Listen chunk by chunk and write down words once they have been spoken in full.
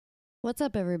What's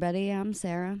up, everybody? I'm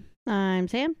Sarah. I'm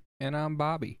Sam. And I'm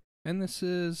Bobby. And this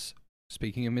is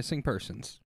Speaking of Missing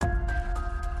Persons.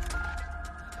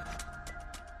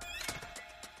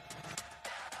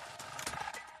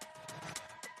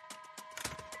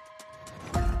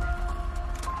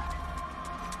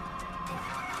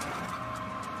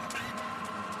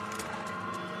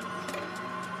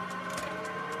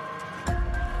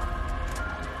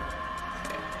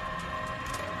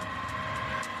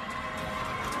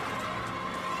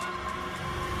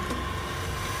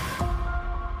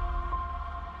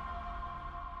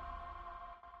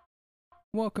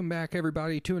 Welcome back,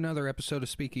 everybody, to another episode of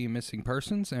Speaking of Missing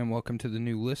Persons, and welcome to the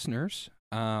new listeners.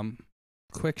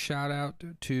 Quick shout out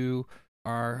to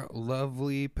our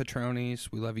lovely patronies.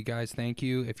 We love you guys. Thank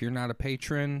you. If you're not a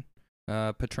patron,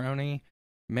 patroni,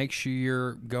 make sure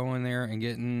you're going there and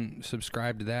getting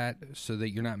subscribed to that so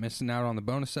that you're not missing out on the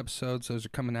bonus episodes. Those are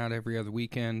coming out every other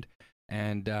weekend.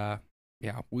 And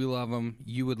yeah, we love them.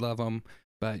 You would love them,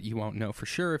 but you won't know for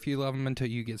sure if you love them until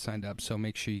you get signed up. So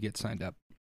make sure you get signed up.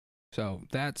 So,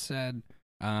 that said,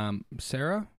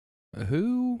 Sarah,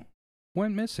 who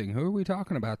went missing? Who are we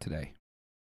talking about today?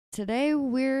 Today,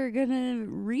 we're going to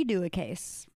redo a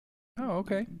case. Oh,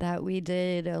 okay. That we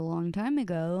did a long time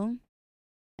ago,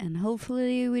 and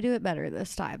hopefully we do it better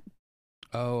this time.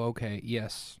 Oh, okay.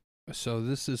 Yes. So,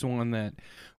 this is one that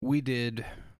we did,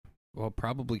 well,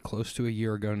 probably close to a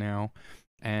year ago now,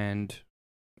 and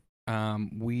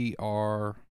we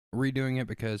are redoing it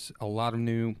because a lot of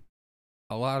new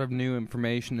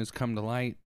information has come to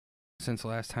light since the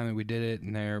last time that we did it,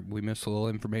 and we missed a little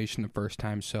information the first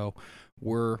time, so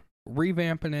we're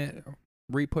revamping it,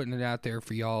 re-putting it out there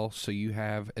for y'all so you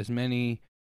have as many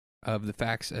of the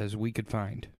facts as we could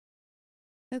find.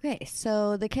 Okay,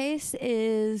 so the case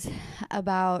is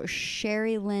about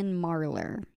Sherry Lynn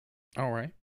Marler. All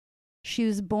right. She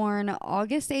was born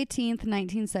August 18th,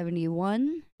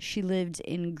 1971. She lived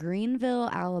in Greenville,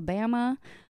 Alabama,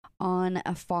 on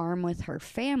a farm with her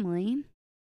family.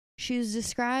 She was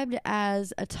described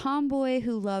as a tomboy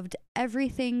who loved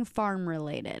everything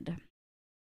farm-related.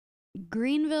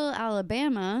 Greenville,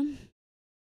 Alabama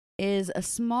is a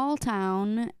small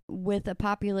town with a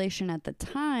population at the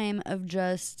time of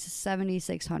just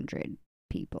 7,600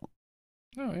 people.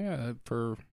 Oh, yeah,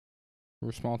 for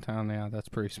a small town, yeah, that's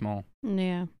pretty small.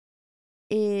 Yeah.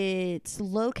 It's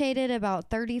located about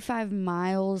 35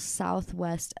 miles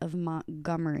southwest of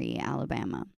Montgomery,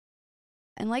 Alabama.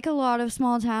 And like a lot of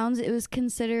small towns, it was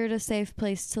considered a safe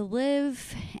place to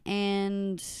live,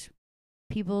 and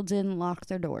people didn't lock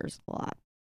their doors a lot.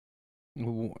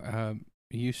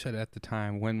 You said at the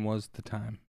time. When was the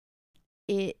time?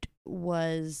 It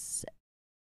was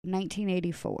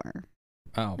 1984.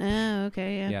 Oh. Oh,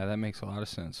 okay, yeah. Yeah, that makes a lot of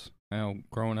sense. Now,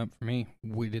 growing up for me,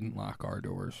 we didn't lock our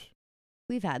doors.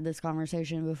 We've had this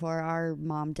conversation before. Our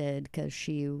mom did because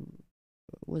she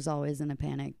was always in a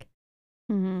panic.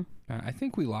 Mm-hmm. I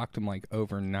think we locked them like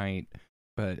overnight,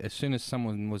 but as soon as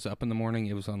someone was up in the morning,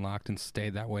 it was unlocked and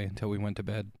stayed that way until we went to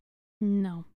bed.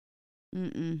 No.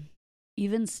 Mm-mm.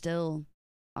 Even still,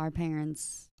 our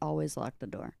parents always lock the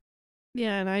door.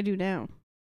 Yeah, and I do now.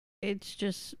 It's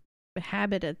just a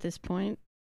habit at this point.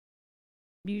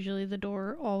 Usually the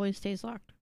door always stays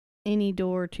locked. Any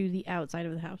door to the outside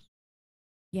of the house.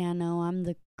 Yeah, no, I'm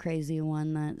the crazy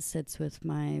one that sits with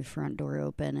my front door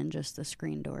open and just the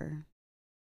screen door.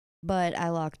 But I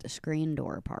locked the screen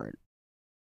door part.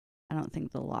 I don't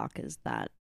think the lock is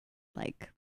that,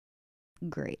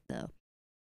 great, though.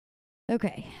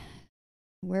 Okay.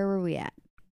 Where were we at?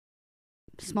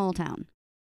 Small town.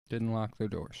 Didn't lock their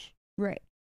doors. Right.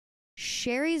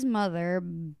 Sherry's mother,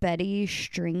 Betty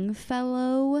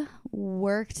Stringfellow,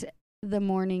 worked the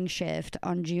morning shift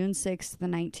on June 6th,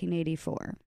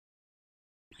 1984.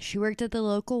 She worked at the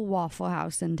local Waffle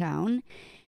House in town,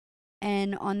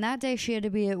 and on that day she had to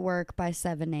be at work by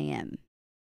 7 a.m.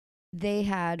 They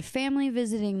had family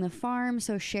visiting the farm,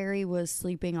 so Sherry was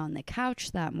sleeping on the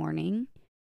couch that morning,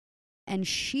 and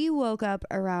she woke up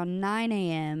around 9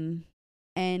 a.m.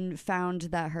 and found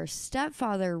that her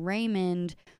stepfather,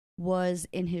 Raymond, was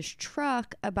in his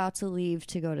truck about to leave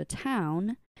to go to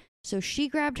town. So she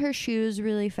grabbed her shoes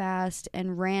really fast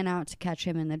and ran out to catch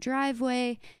him in the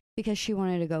driveway because she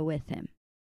wanted to go with him.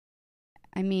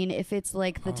 I mean, if it's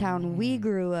like the town we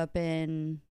grew up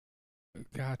in...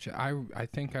 Gotcha. I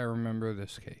think I remember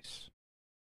this case.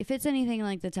 If it's anything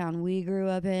like the town we grew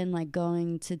up in, like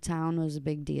going to town was a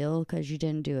big deal because you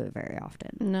didn't do it very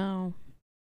often. No.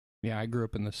 Yeah, I grew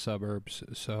up in the suburbs,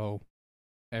 so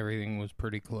everything was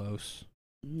pretty close.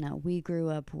 No, we grew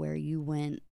up where you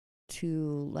went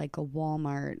to like a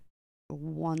Walmart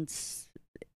once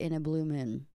in a blue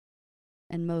moon.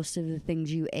 and most of the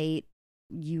things you ate,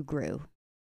 you grew.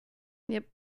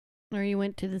 Or you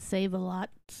went to the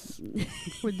Save-A-Lots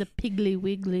with the Piggly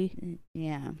Wiggly.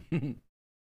 Yeah.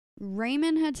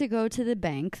 Raymond had to go to the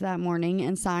bank that morning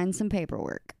and sign some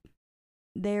paperwork.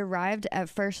 They arrived at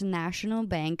First National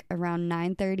Bank around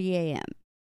 9:30 a.m.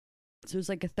 So it was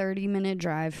like a 30-minute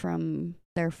drive from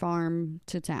their farm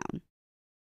to town.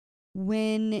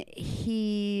 When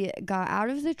he got out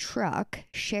of the truck,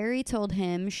 Sherry told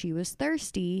him she was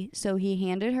thirsty, so he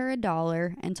handed her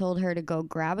 $1 and told her to go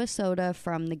grab a soda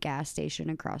from the gas station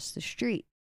across the street.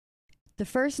 The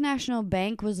First National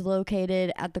Bank was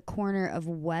located at the corner of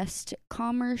West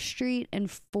Commerce Street and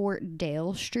Fort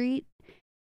Dale Street,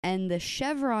 and the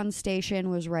Chevron station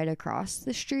was right across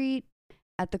the street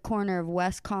at the corner of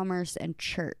West Commerce and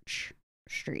Church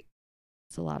Street.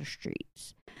 It's a lot of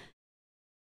streets.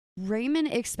 Raymond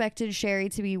expected Sherry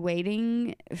to be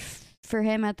waiting for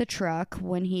him at the truck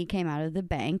when he came out of the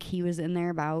bank. He was in there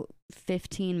about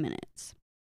 15 minutes.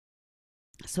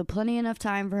 So plenty enough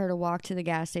time for her to walk to the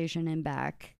gas station and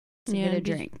back to get a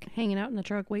drink. Hanging out in the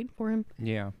truck waiting for him.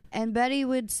 Yeah. And Betty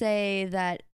would say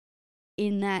that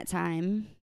in that time,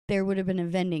 there would have been a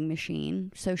vending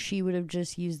machine. So she would have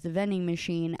just used the vending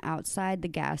machine outside the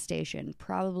gas station,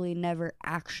 probably never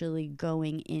actually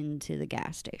going into the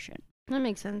gas station. That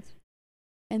makes sense.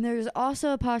 And there's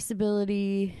also a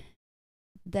possibility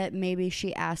that maybe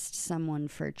she asked someone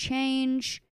for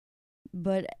change,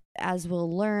 but as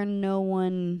we'll learn, no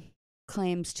one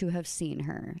claims to have seen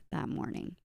her that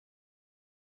morning.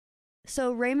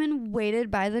 So Raymond waited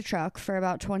by the truck for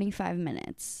about 25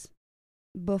 minutes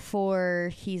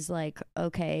before he's like,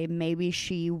 okay, maybe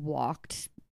she walked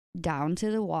down to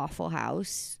the Waffle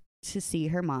House to see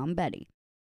her mom, Betty.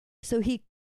 So he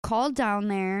called down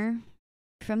there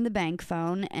from the bank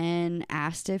phone and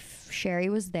asked if Sherry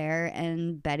was there,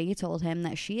 and Betty told him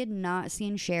that she had not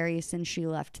seen Sherry since she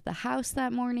left the house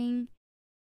that morning.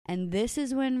 And this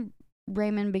is when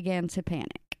Raymond began to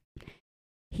panic.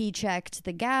 He checked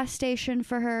the gas station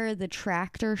for her, the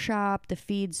tractor shop, the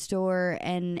feed store,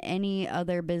 and any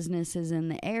other businesses in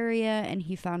the area, and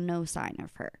he found no sign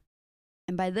of her.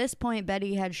 And by this point,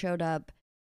 Betty had showed up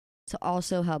to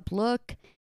also help look.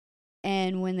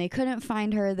 And when they couldn't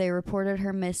find her, they reported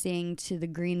her missing to the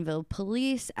Greenville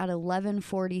police at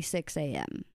 11:46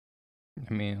 a.m.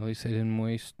 I mean, at least they didn't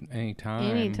waste any time.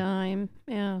 Any time,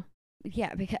 yeah.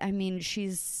 Yeah, because, I mean,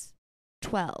 she's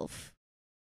 12.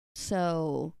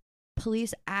 So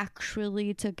police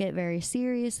actually took it very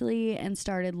seriously and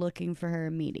started looking for her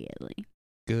immediately.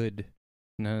 Good.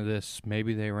 None of this,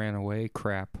 maybe they ran away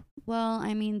crap. Well,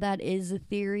 I mean, that is a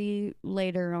theory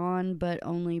later on, but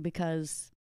only because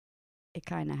it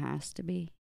kind of has to be.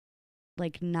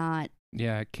 Like, not...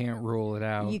 Yeah, I can't rule it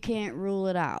out. You can't rule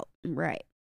it out. Right.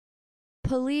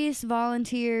 Police,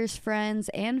 volunteers, friends,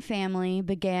 and family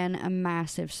began a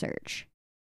massive search.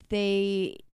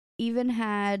 They even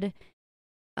had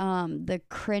the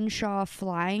Crenshaw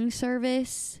Flying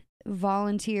Service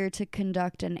volunteer to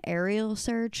conduct an aerial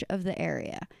search of the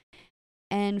area.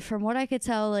 And from what I could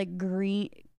tell, like,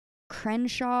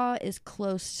 Crenshaw is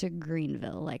close to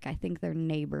Greenville. Like, I think they're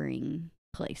neighboring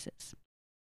places.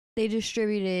 They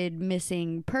distributed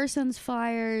missing persons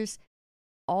flyers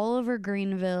all over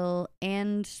Greenville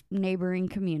and neighboring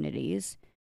communities.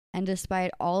 And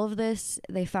despite all of this,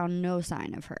 they found no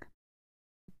sign of her.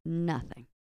 Nothing.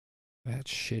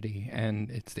 That's shitty. And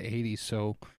it's the 80s,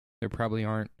 so there probably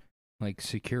aren't, like,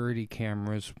 security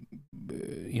cameras,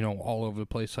 all over the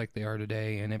place like they are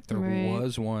today. And if there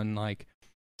was one, like,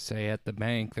 say at the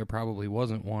bank, there probably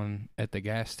wasn't one at the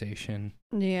gas station.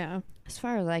 Yeah. As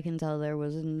far as I can tell, there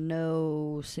was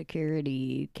no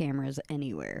security cameras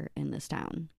anywhere in this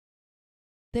town.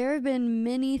 There have been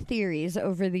many theories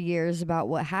over the years about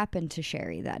what happened to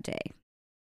Sherry that day.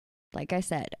 Like I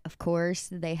said, of course,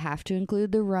 they have to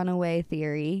include the runaway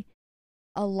theory.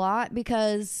 A lot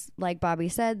because, like Bobby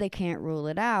said, they can't rule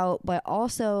it out, but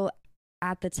also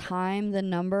at the time, the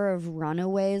number of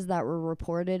runaways that were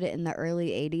reported in the early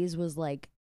 80s was, like,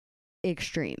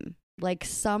 extreme. Like,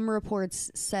 some reports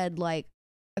said, like,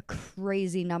 a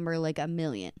crazy number, like 1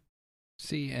 million.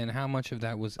 See, and how much of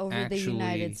that was over actually the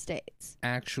United States?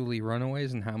 Actually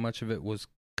runaways, and how much of it was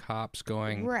cops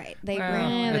going, right, they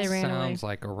ran away. Sounds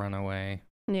like a runaway.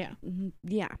 Yeah.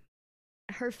 Yeah.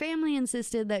 Her family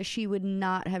insisted that she would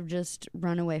not have just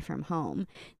run away from home.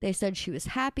 They said she was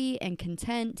happy and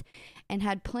content and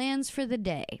had plans for the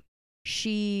day.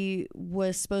 She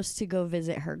was supposed to go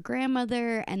visit her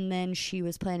grandmother, and then she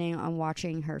was planning on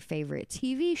watching her favorite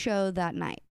TV show that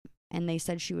night. And they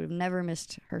said she would have never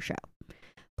missed her show.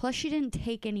 Plus, she didn't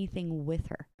take anything with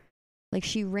her. Like,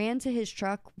 she ran to his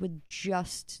truck with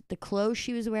just the clothes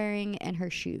she was wearing and her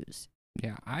shoes.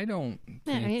 Yeah, I don't Yeah,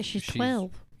 think I mean, she's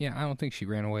 12. Yeah, I don't think she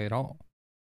ran away at all.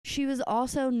 She was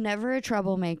also never a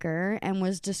troublemaker and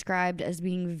was described as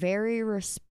being very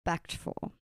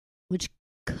respectful, which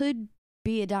could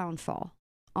be a downfall,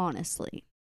 honestly.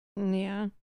 Yeah.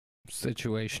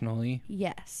 Situationally.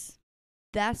 Yes.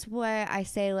 That's why I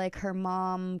say, like, her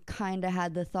mom kind of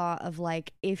had the thought of,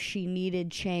 like, if she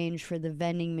needed change for the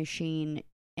vending machine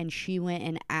and she went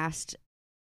and asked,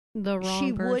 The wrong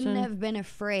she person. wouldn't have been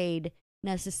afraid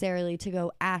necessarily to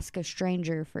go ask a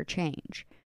stranger for change.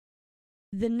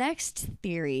 The next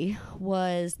theory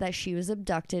was that she was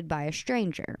abducted by a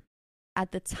stranger.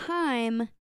 At the time,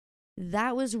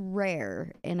 that was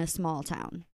rare in a small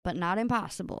town, but not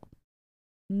impossible.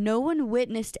 No one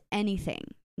witnessed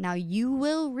anything. Now, you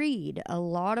will read a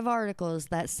lot of articles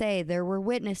that say there were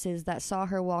witnesses that saw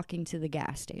her walking to the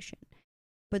gas station.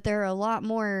 But there are a lot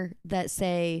more that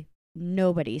say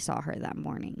nobody saw her that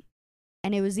morning.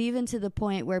 And it was even to the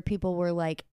point where people were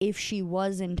like, if she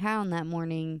was in town that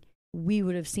morning, we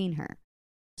would have seen her.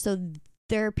 So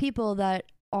there are people that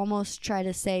almost try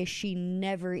to say she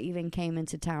never even came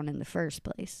into town in the first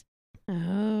place.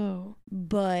 Oh.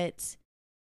 But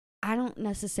I don't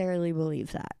necessarily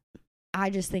believe that. I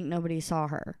just think nobody saw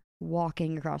her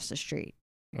walking across the street.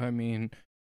 I mean,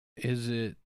 is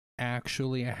it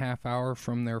actually a half hour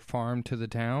from their farm to the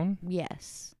town?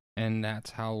 Yes. And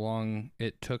that's how long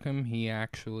it took him? He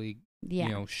actually,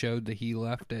 Yeah. showed that he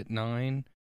left at 9.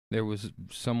 There was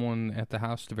someone at the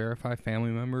house to verify,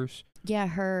 family members.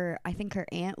 Yeah, I think her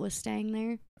aunt was staying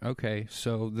there. Okay,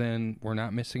 so then we're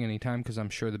not missing any time because I'm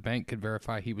sure the bank could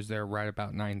verify he was there right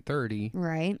about 9:30.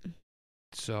 Right.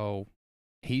 So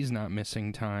he's not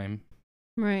missing time.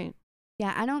 Right.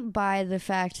 Yeah, I don't buy the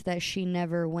fact that she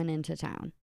never went into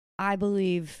town. I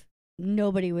believe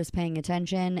nobody was paying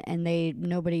attention and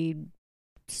nobody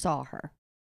saw her.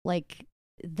 Like,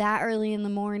 that early in the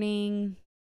morning,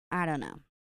 I don't know.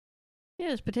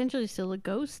 Yeah, it's potentially still a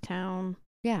ghost town.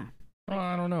 Yeah. Well,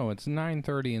 I don't know. It's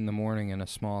 9:30 in the morning in a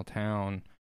small town.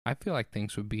 I feel like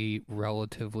things would be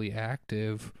relatively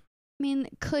active. I mean,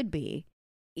 it could be.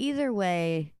 Either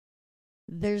way,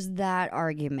 there's that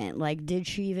argument. Like, did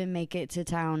she even make it to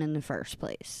town in the first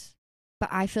place? But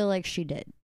I feel like she did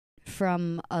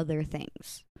from other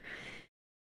things.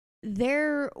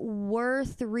 There were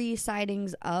 3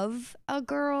 sightings of a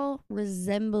girl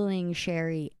resembling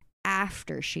Sherry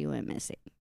after she went missing.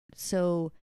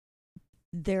 So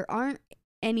there aren't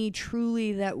any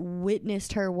truly that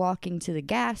witnessed her walking to the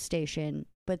gas station,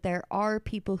 but there are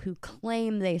people who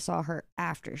claim they saw her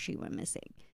after she went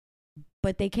missing.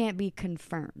 But they can't be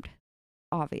confirmed,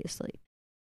 obviously.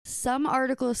 Some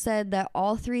articles said that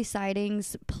all 3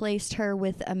 sightings placed her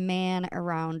with a man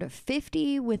around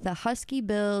 50 with a husky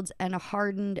build and a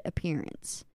hardened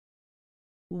appearance.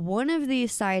 One of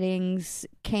these sightings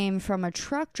came from a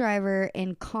truck driver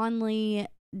in Conley,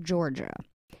 Georgia.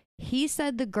 He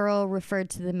said the girl referred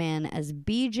to the man as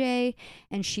BJ,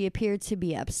 and she appeared to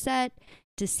be upset,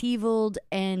 disheveled,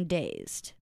 and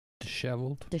dazed.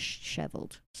 Disheveled.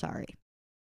 Sorry.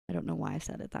 I don't know why I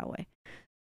said it that way.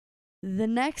 The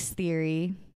next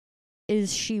theory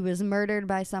is she was murdered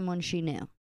by someone she knew.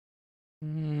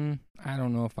 I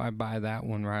don't know if I buy that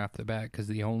one right off the bat because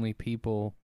the only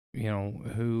people,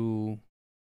 who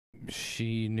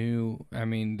she knew, I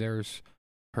mean, there's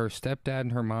her stepdad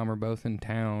and her mom are both in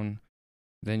town.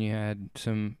 Then you had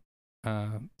some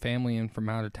family in from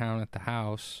out of town at the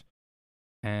house.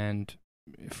 And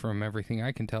from everything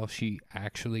I can tell, she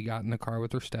actually got in the car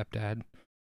with her stepdad,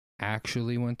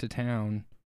 actually went to town.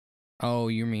 Oh,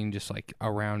 you mean just like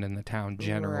around in the town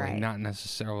generally, Right. not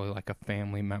necessarily like a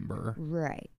family member.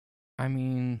 Right. I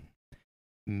mean,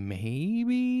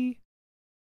 maybe?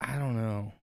 I don't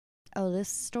know. Oh, this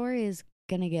story is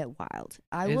going to get wild.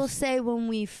 I will say when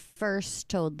we first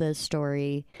told this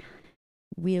story,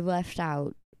 we left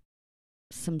out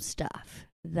some stuff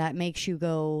that makes you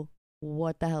go,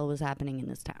 what the hell was happening in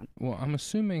this town? Well, I'm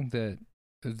assuming that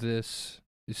this,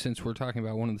 since we're talking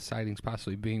about one of the sightings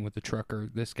possibly being with the trucker,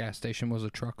 this gas station was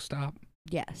a truck stop.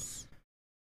 Yes.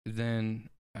 Then,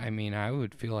 I mean, I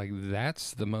would feel like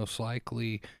that's the most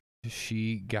likely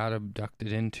she got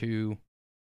abducted into,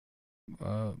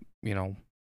 an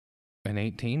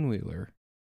 18-wheeler.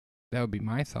 That would be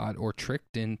my thought. Or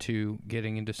tricked into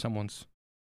getting into someone's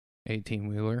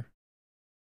 18-wheeler.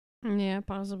 Yeah,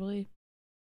 possibly.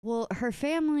 Well, her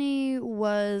family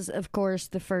was, of course,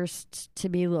 the first to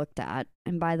be looked at.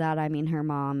 And by that, I mean her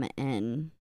mom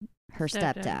and her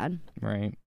stepdad.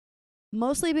 Right.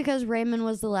 Mostly because Raymond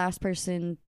was the last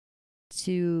person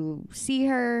to see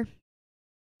her.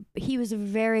 He was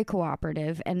very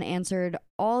cooperative and answered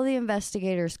all the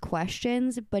investigators'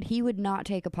 questions, but he would not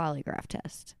take a polygraph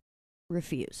test.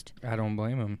 Refused. I don't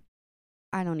blame him.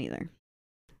 I don't either.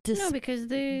 No, because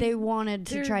they wanted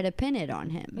to try to pin it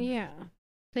on him. Yeah.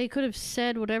 They could have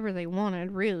said whatever they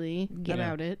wanted, really,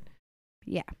 about it.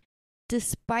 Yeah.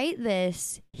 Despite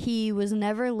this, he was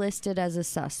never listed as a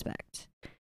suspect.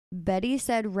 Betty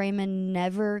said Raymond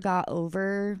never got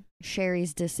over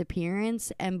Sherry's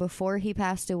disappearance, and before he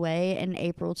passed away in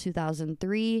April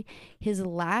 2003, his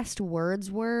last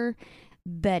words were,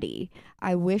 "Betty,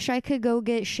 I wish I could go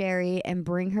get Sherry and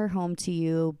bring her home to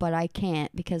you, but I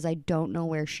can't because I don't know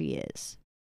where she is."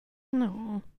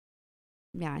 No.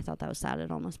 Yeah, I thought that was sad.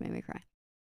 It almost made me cry.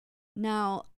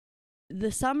 Now,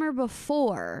 the summer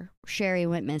before Sherry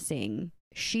went missing,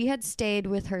 she had stayed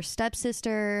with her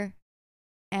stepsister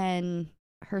and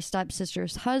her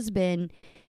stepsister's husband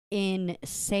in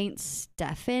St.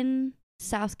 Stephen,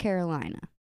 South Carolina.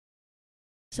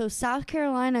 So South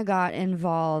Carolina got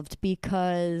involved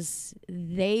because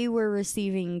they were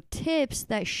receiving tips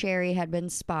that Sherry had been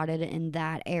spotted in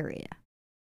that area.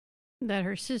 That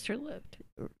her sister lived.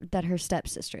 That her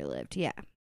stepsister lived, yeah.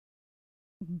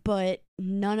 But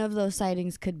none of those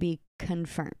sightings could be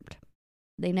confirmed.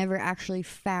 They never actually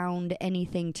found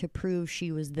anything to prove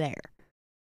she was there.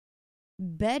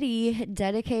 Betty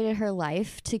dedicated her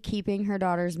life to keeping her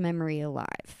daughter's memory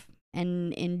alive.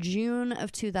 And in June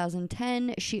of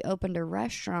 2010, she opened a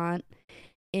restaurant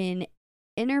in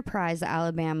Enterprise,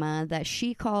 Alabama, that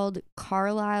she called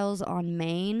Carlisle's on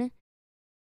Main.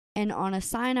 And on a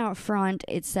sign out front,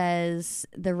 it says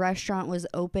the restaurant was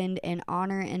opened in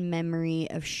honor and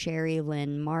memory of Sherry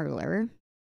Lynn Marler.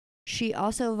 She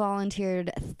also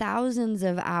volunteered thousands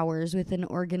of hours with an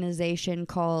organization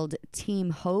called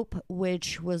Team Hope,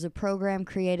 which was a program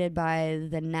created by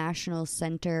the National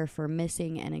Center for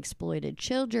Missing and Exploited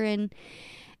Children.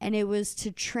 And it was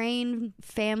to train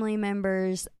family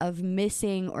members of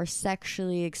missing or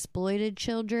sexually exploited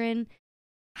children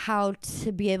how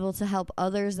to be able to help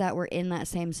others that were in that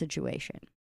same situation.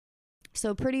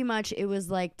 So pretty much it was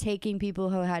like taking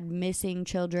people who had missing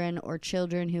children or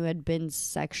children who had been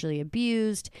sexually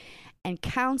abused and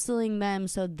counseling them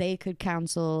so they could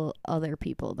counsel other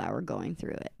people that were going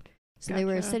through it. So they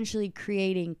were essentially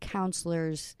creating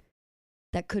counselors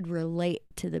that could relate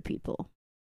to the people.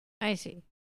 I see.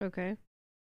 Okay.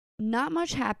 Not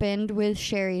much happened with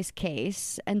Sherry's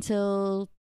case until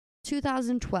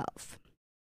 2012.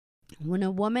 When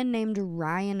a woman named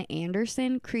Ryan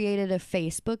Anderson created a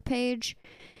Facebook page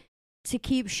to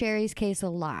keep Sherry's case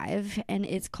alive, and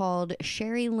it's called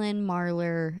Sherry Lynn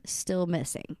Marler Still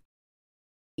Missing.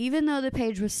 Even though the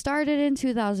page was started in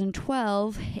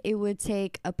 2012, it would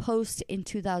take a post in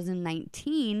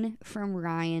 2019 from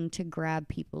Ryan to grab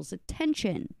people's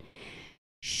attention.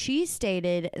 She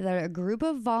stated that a group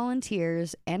of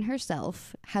volunteers and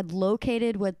herself had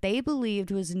located what they believed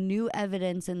was new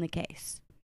evidence in the case.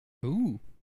 Ooh,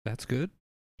 that's good.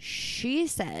 She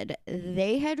said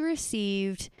they had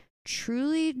received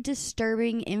truly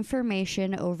disturbing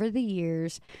information over the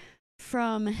years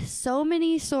from so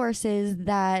many sources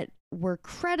that were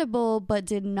credible but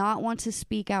did not want to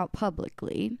speak out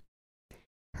publicly.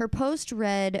 Her post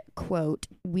read, quote,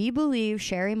 "We believe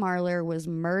Sherry Marler was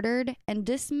murdered and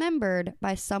dismembered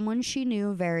by someone she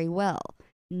knew very well,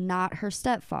 not her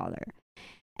stepfather,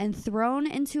 and thrown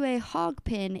into a hog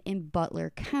pen in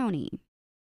Butler County,"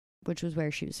 which was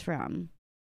where she was from.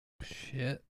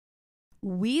 Shit.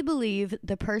 "We believe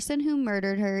the person who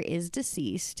murdered her is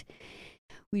deceased.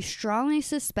 We strongly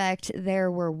suspect there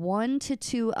were 1 to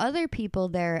 2 other people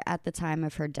there at the time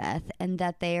of her death and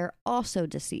that they are also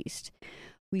deceased.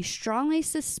 We strongly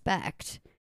suspect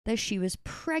that she was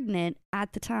pregnant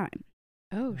at the time.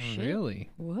 Oh, shit. Really?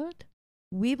 What?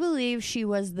 We believe she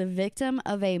was the victim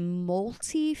of a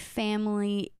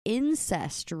multi-family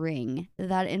incest ring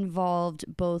that involved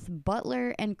both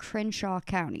Butler and Crenshaw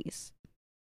counties."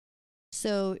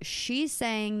 So she's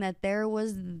saying that there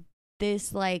was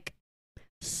this like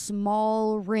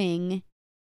small ring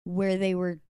where they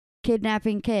were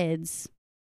kidnapping kids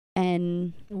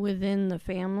and Within the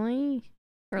family?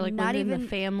 Or like Not within even the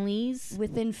families?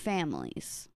 within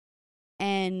families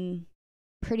and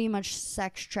pretty much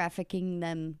sex trafficking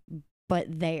them,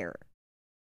 but there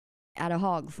at a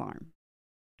hog farm.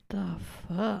 The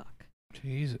fuck?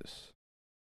 Jesus.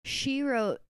 She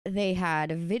wrote they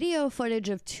had video footage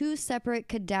of 2 separate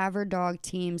cadaver dog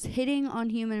teams hitting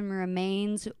on human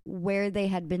remains where they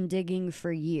had been digging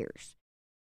for years.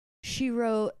 She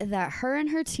wrote that her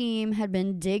and her team had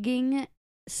been digging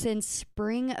since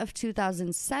spring of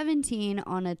 2017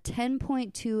 on a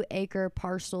 10.2 acre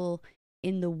parcel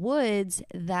in the woods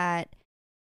that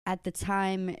at the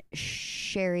time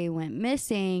Sherry went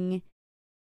missing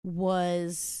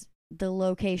was the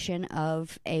location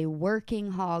of a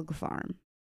working hog farm.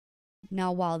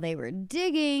 Now, while they were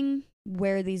digging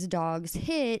where these dogs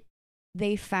hit,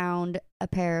 they found a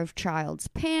pair of child's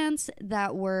pants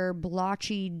that were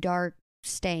blotchy, dark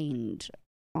stained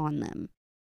on them.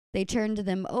 They turned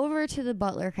them over to the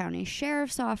Butler County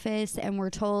Sheriff's Office and were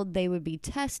told they would be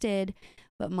tested,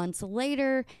 but months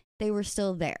later, they were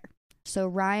still there. So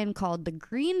Ryan called the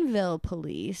Greenville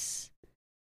police,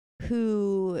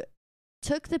 who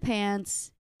took the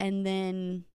pants and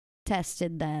then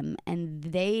tested them, and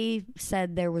they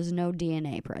said there was no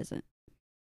DNA present.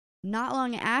 Not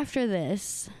long after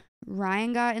this,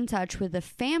 Ryan got in touch with a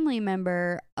family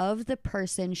member of the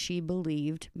person she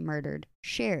believed murdered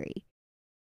Sherry.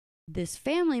 This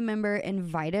family member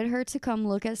invited her to come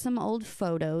look at some old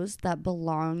photos that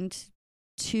belonged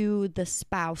to the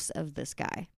spouse of this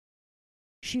guy.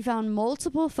 She found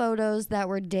multiple photos that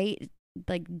were date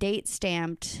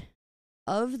stamped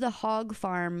of the hog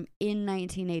farm in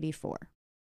 1984.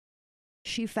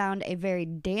 She found a very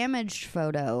damaged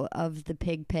photo of the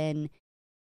pig pen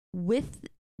with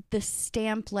the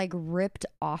stamp ripped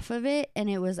off of it, and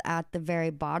it was at the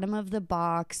very bottom of the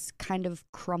box, kind of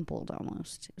crumpled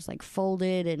almost. It was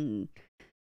folded and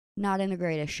not in the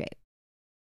greatest shape.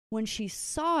 When she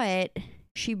saw it,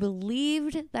 she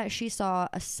believed that she saw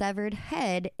a severed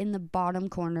head in the bottom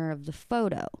corner of the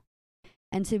photo.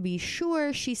 And to be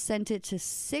sure, she sent it to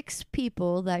 6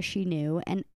 people that she knew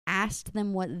and asked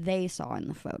them what they saw in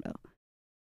the photo.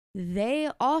 They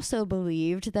also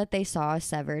believed that they saw a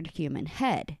severed human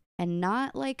head, and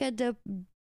not a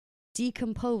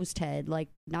decomposed head,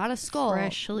 not a skull,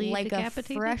 Freshly a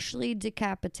decapitated? freshly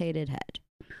decapitated head.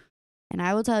 And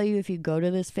I will tell you, if you go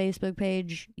to this Facebook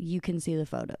page, you can see the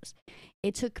photos.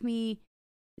 It took me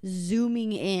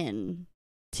zooming in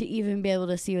to even be able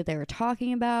to see what they were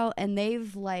talking about. And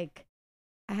they've I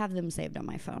have them saved on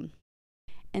my phone.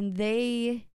 And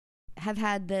they have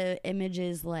had the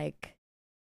images what's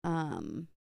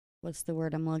the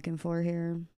word I'm looking for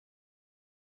here?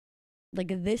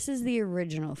 This is the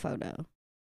original photo.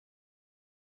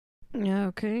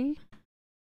 Okay.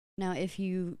 Now, if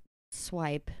you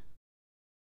swipe.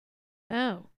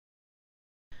 Oh.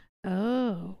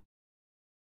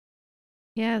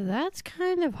 Yeah, that's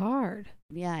kind of hard.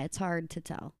 Yeah, it's hard to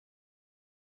tell.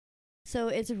 So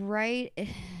it's right,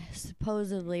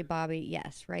 supposedly, Bobby,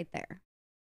 yes, right there.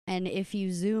 And if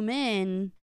you zoom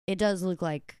in, it does look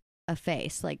like a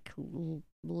face,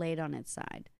 laid on its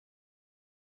side.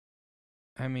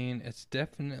 I mean, it's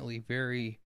definitely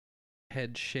very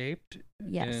head-shaped.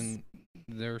 Yes. And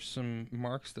there's some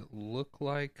marks that look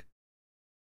like...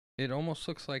 It almost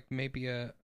looks like maybe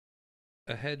a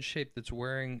head shape that's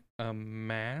wearing a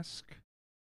mask,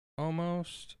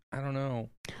 almost. I don't know.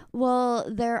 Well,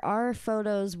 there are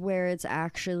photos where it's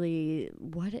actually...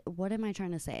 What am I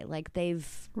trying to say?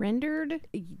 They've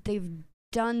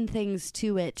done things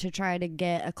to it to try to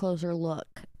get a closer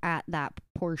look at that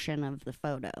portion of the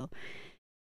photo.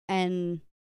 And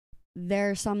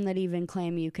there are some that even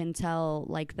claim you can tell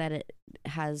that it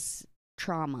has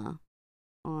trauma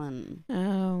on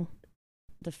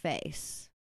the face.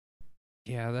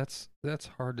 Yeah, that's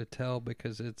hard to tell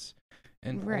because it's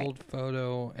an Right. old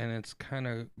photo and it's kind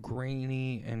of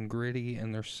grainy and gritty,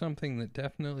 and there's something that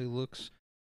definitely looks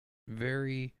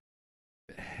very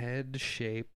head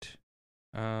shaped,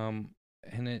 and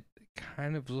it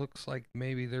kind of looks like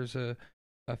maybe there's a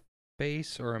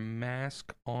face or a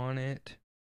mask on it,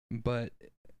 but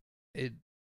it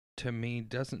to me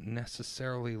doesn't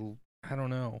necessarily, I don't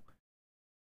know,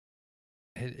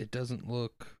 it doesn't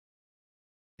look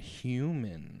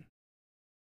human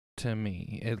to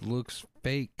me. It looks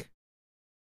fake.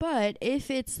 But if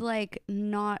it's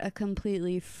not a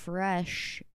completely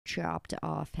fresh chopped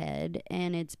off head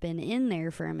and it's been in there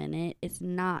for a minute, it's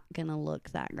not gonna look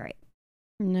that great.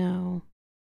 No.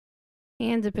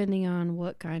 And depending on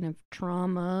what kind of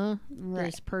trauma Right.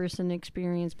 this person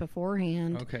experienced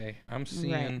beforehand. Okay, I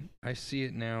see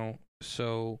it now.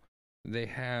 So they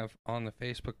have on the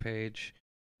Facebook page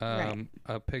Right.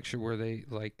 a picture where they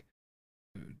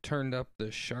turned up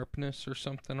the sharpness or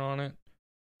something on it,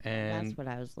 and That's what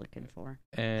I was looking for.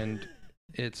 and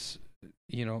it's,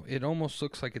 it almost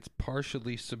looks like it's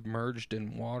partially submerged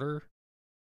in water,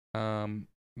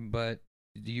 but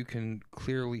you can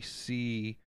clearly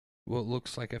see what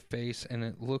looks like a face, and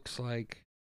it looks like,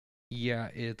 yeah,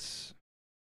 it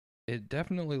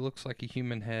definitely looks like a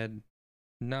human head,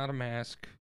 not a mask,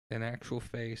 an actual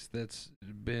face that's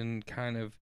been kind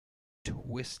of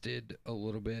twisted a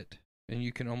little bit, and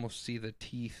you can almost see the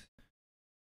teeth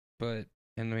but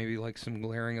and maybe like some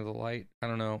glaring of the light. I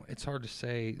don't know. It's hard to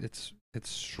say. It's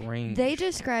strange. They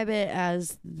describe it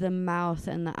as the mouth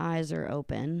and the eyes are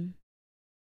open,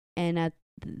 and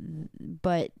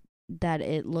but that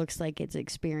it looks like it's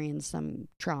experienced some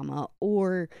trauma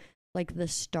or like the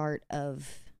start of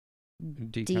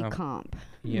decomp.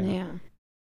 Yeah.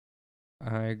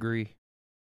 I agree.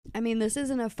 I mean, this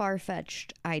isn't a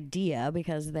far-fetched idea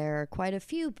because there are quite a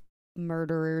few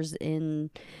murderers in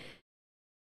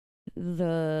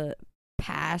the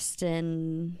past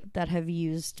and that have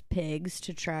used pigs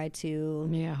to try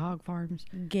to hog farms,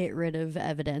 get rid of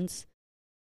evidence.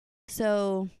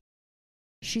 So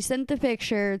she sent the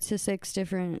picture to 6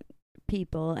 different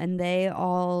people and they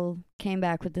all came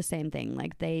back with the same thing.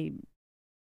 Like they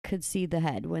could see the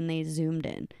head when they zoomed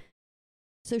in.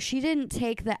 So she didn't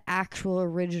take the actual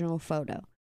original photo.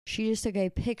 She just took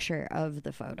a picture of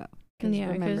the photo. Because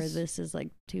remember, this is like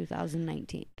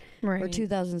 2019 or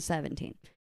 2017.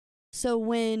 So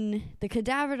when the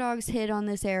cadaver dogs hit on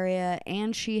this area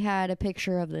and she had a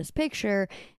picture of this picture,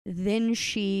 then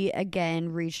she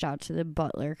again reached out to the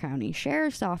Butler County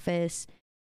Sheriff's Office.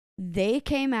 They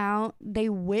came out. They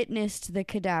witnessed the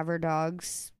cadaver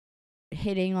dogs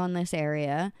hitting on this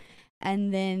area.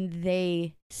 And then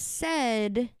they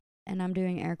said, and I'm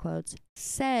doing air quotes,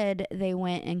 said they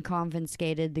went and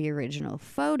confiscated the original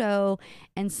photo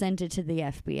and sent it to the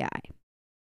FBI.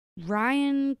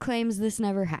 Ryan claims this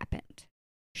never happened.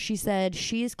 She said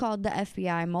she's called the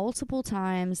FBI multiple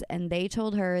times and they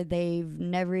told her they've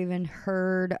never even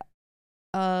heard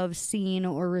of, seen,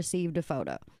 or received a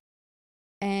photo.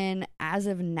 And as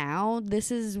of now, this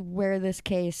is where this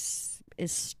case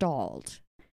is stalled.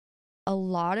 A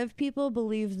lot of people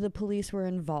believe the police were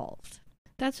involved.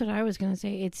 That's what I was going to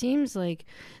say. It seems like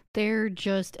they're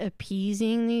just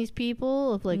appeasing these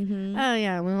people of like, oh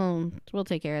yeah, we'll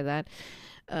take care of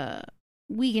that.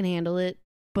 We can handle it,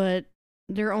 but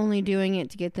they're only doing it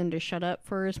to get them to shut up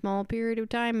for a small period of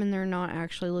time and they're not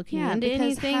actually looking into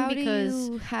anything because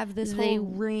do you have this whole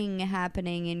ring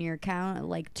happening in your county,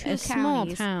 like 2 counties, small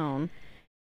town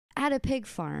at a pig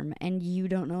farm and you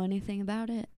don't know anything about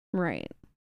it. Right.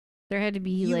 There had to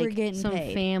be some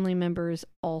paid. Family members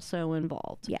also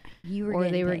involved. Yeah. Or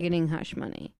they were getting hush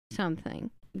money.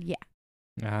 Something. Yeah.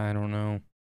 I don't know.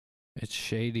 It's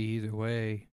shady either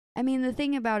way. I mean, the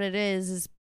thing about it is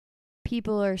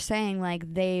people are saying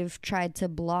like they've tried to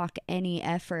block any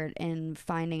effort in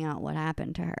finding out what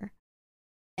happened to her.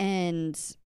 And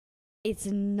it's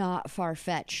not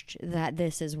far-fetched that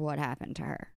this is what happened to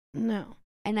her. No.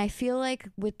 And I feel like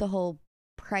with the whole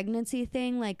pregnancy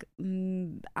thing, like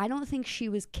I don't think she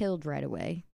was killed right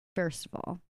away. First of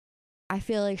all, I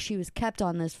feel like she was kept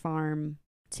on this farm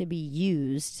to be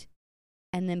used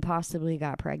and then possibly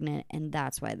got pregnant and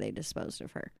that's why they disposed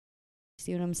of her.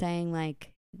 See what I'm saying?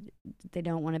 Like they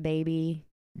don't want a baby.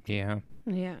 Yeah.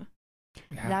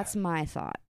 That's my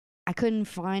thought. I couldn't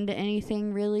find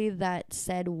anything really that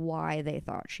said why they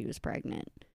thought she was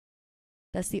pregnant.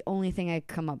 That's the only thing I could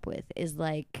come up with is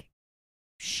like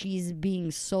she's being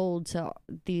sold to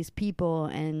these people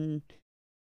and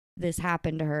this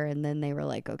happened to her and then they were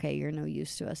like, okay, you're no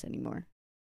use to us anymore.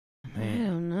 Man, I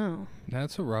don't know.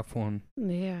 That's a rough one.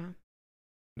 Yeah.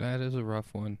 That is a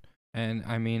rough one. And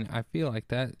I mean, I feel like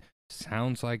that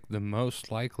sounds like the most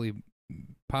likely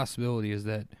possibility is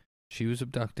that she was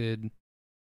abducted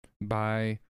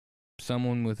by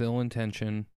someone with ill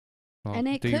intention. Well, and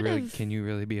it could can you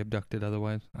really be abducted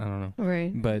otherwise? I don't know.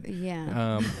 Right. But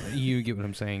yeah. You get what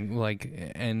I'm saying.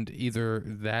 Like, and either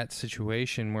that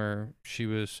situation where she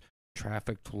was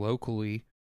trafficked locally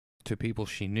to people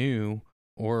she knew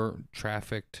or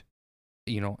trafficked,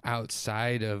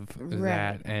 outside of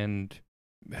that, and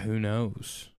who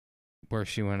knows where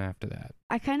she went after that.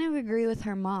 I kind of agree with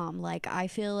her mom. Like, I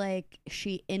feel like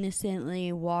she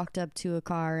innocently walked up to a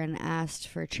car and asked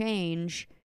for change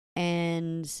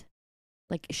and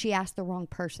like she asked the wrong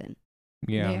person.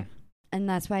 Yeah. And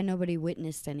that's why nobody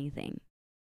witnessed anything.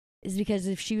 Is because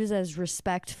if she was as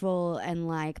respectful and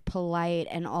like polite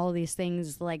and all these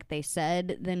things like they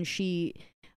said, then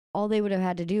all they would have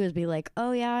had to do is be like,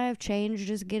 oh yeah, I have change,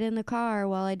 just get in the car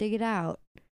while I dig it out.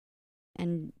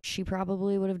 And she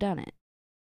probably would have done it.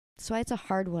 So it's a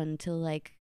hard one to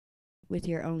like with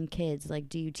your own kids. Like,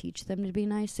 do you teach them to be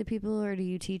nice to people or do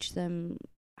you teach them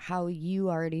how you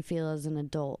already feel as an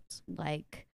adult?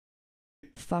 Like,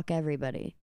 fuck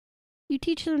everybody. You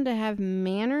teach them to have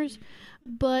manners,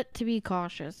 but to be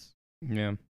cautious.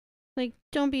 Yeah. Like,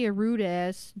 don't be a rude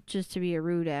ass just to be a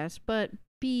rude ass, but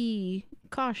be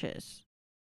cautious.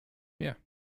 Yeah.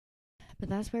 But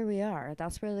that's where we are.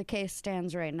 That's where the case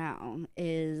stands right now,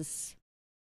 is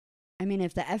I mean,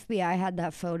 if the FBI had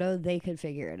that photo, they could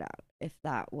figure it out if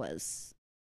that was.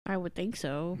 I would think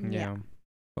so. Yeah.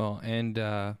 Well, and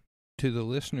to the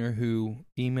listener who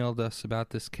emailed us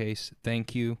about this case,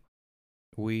 thank you.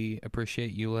 We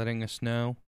appreciate you letting us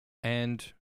know. And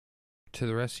to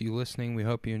the rest of you listening, we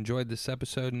hope you enjoyed this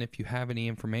episode. And if you have any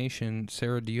information,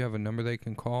 Sarah, do you have a number they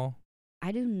can call?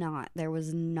 I do not. There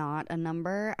was not a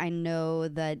number. I know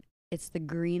that it's the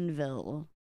Greenville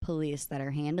police that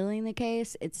are handling the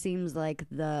case. It seems like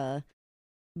the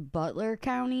Butler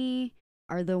County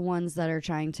are the ones that are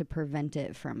trying to prevent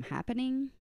it from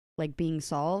happening, like being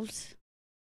solved,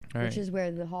 which is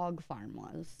where the hog farm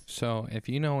was. So if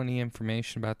you know any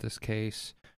information about this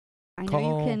case, I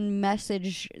know you can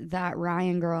message that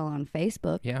Ryan girl on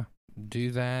Facebook. Yeah,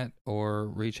 do that, or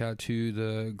reach out to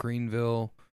the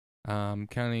Greenville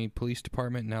County Police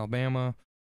Department in Alabama,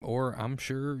 or I'm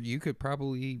sure you could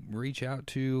probably reach out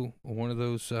to one of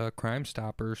those Crime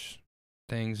Stoppers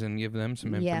things and give them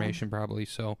some information probably.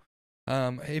 So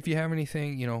if you have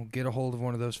anything, get a hold of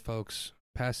one of those folks,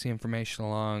 pass the information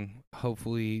along.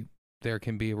 Hopefully there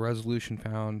can be a resolution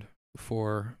found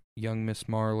for young Miss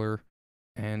Marler.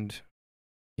 And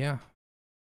yeah,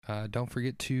 don't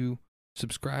forget to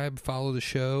subscribe, follow the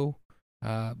show,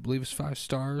 leave us 5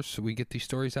 stars so we get these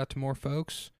stories out to more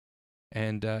folks.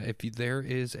 And if there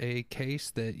is a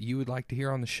case that you would like to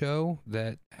hear on the show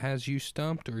that has you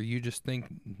stumped, or you just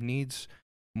think needs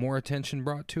more attention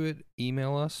brought to it,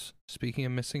 email us,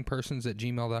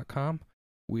 speakingofmissingpersons@gmail.com.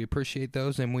 We appreciate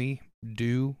those, and we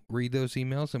do read those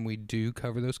emails, and we do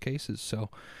cover those cases. So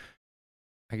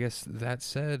I guess that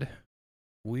said,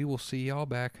 we will see y'all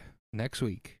back next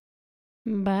week.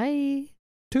 Bye.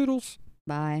 Toodles.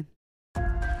 Bye.